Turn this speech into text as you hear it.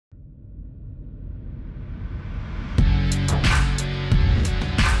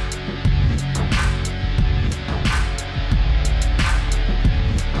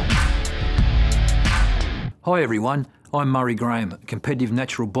Hi everyone, I'm Murray Graham, a competitive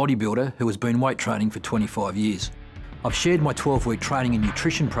natural bodybuilder who has been weight training for 25 years. I've shared my 12-week training and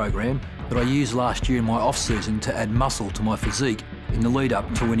nutrition program that I used last year in my off-season to add muscle to my physique in the lead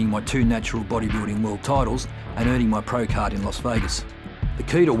up to winning my 2 natural bodybuilding world titles and earning my pro card in Las Vegas. The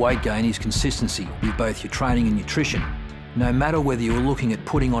key to weight gain is consistency with both your training and nutrition. No matter whether you're looking at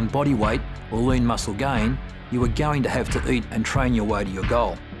putting on body weight or lean muscle gain, you are going to have to eat and train your way to your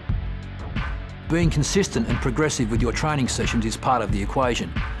goal. Being consistent and progressive with your training sessions is part of the equation.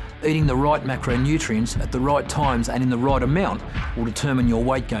 Eating the right macronutrients at the right times and in the right amount will determine your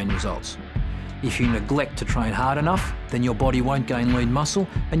weight gain results. If you neglect to train hard enough, then your body won't gain lean muscle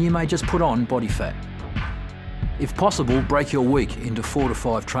and you may just put on body fat. If possible, break your week into 4 to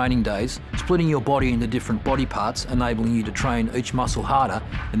 5 training days, splitting your body into different body parts, enabling you to train each muscle harder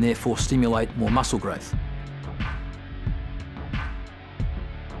and therefore stimulate more muscle growth.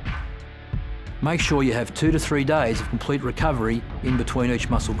 Make sure you have 2 to 3 days of complete recovery in between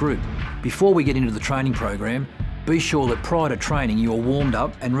each muscle group. Before we get into the training program, be sure that prior to training you are warmed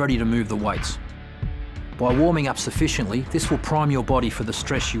up and ready to move the weights. By warming up sufficiently, this will prime your body for the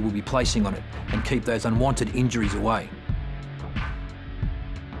stress you will be placing on it and keep those unwanted injuries away.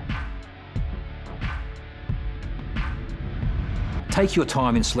 Take your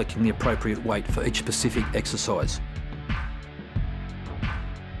time in selecting the appropriate weight for each specific exercise.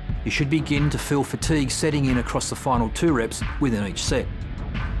 You should begin to feel fatigue setting in across the final 2 reps within each set.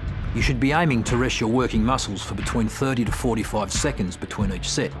 You should be aiming to rest your working muscles for between 30 to 45 seconds between each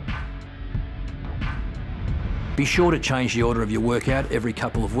set. Be sure to change the order of your workout every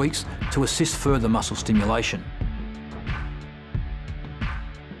couple of weeks to assist further muscle stimulation.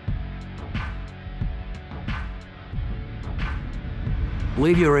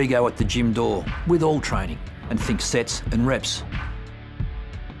 Leave your ego at the gym door with all training and think sets and reps.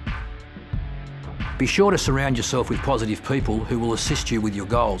 Be sure to surround yourself with positive people who will assist you with your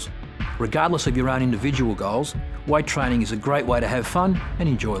goals. Regardless of your own individual goals, weight training is a great way to have fun and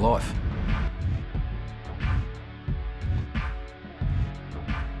enjoy life.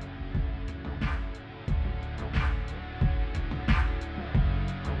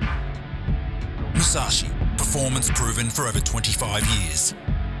 Musashi, performance proven for over 25 years.